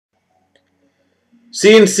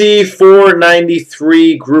CNC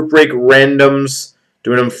 493 group break randoms.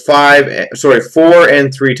 Doing them 4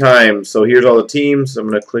 and 3 times. So here's all the teams. I'm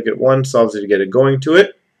going to click it once, obviously, to get it going to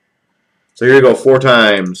it. So here we go, 4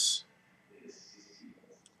 times.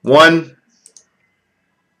 1,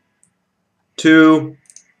 2,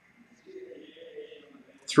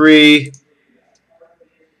 3,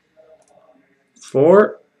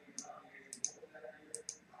 4.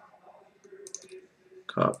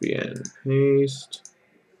 Copy and paste.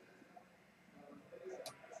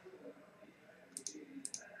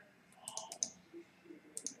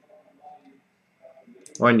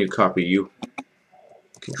 Why don't you copy you?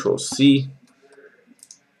 Control C.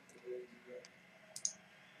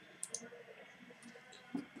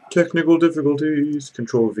 Technical difficulties.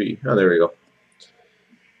 Control V. Oh, there we go.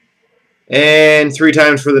 And 3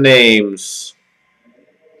 times for the names.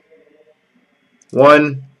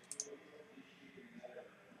 1,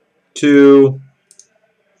 2,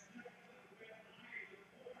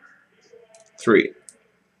 3.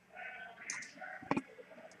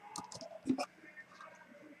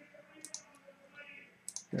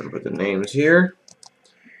 And put the names here.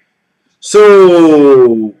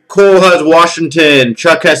 So, Cole has Washington.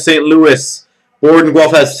 Chuck has St. Louis. Borden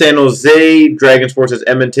Guelph has San Jose. Dragon Sports has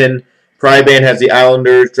Edmonton. Pryband has the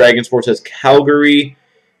Islanders. Dragon Sports has Calgary.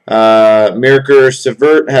 Miraker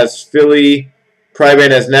Severt has Philly.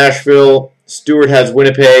 Pryband has Nashville. Stewart has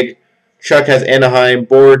Winnipeg. Chuck has Anaheim.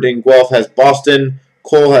 Borden Guelph has Boston.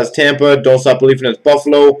 Cole has Tampa. Don't Stop Believing has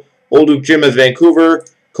Buffalo. Old Duke Jim has Vancouver.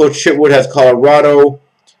 Coach Chitwood has Colorado.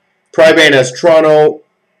 Pryband has Toronto.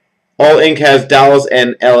 All Inc. has Dallas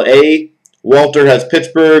and LA. Walter has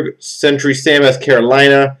Pittsburgh. Century Sam has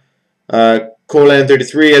Carolina. Colan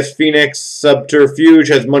 33 has Phoenix. Subterfuge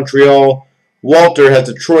has Montreal. Walter has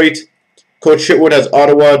Detroit. Coach Chitwood has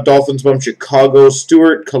Ottawa. Dolphins Bum Chicago.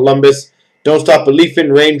 Stewart Columbus. Don't Stop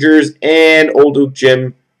Believin' Rangers. And Old Duke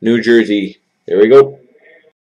Jim New Jersey. There we go.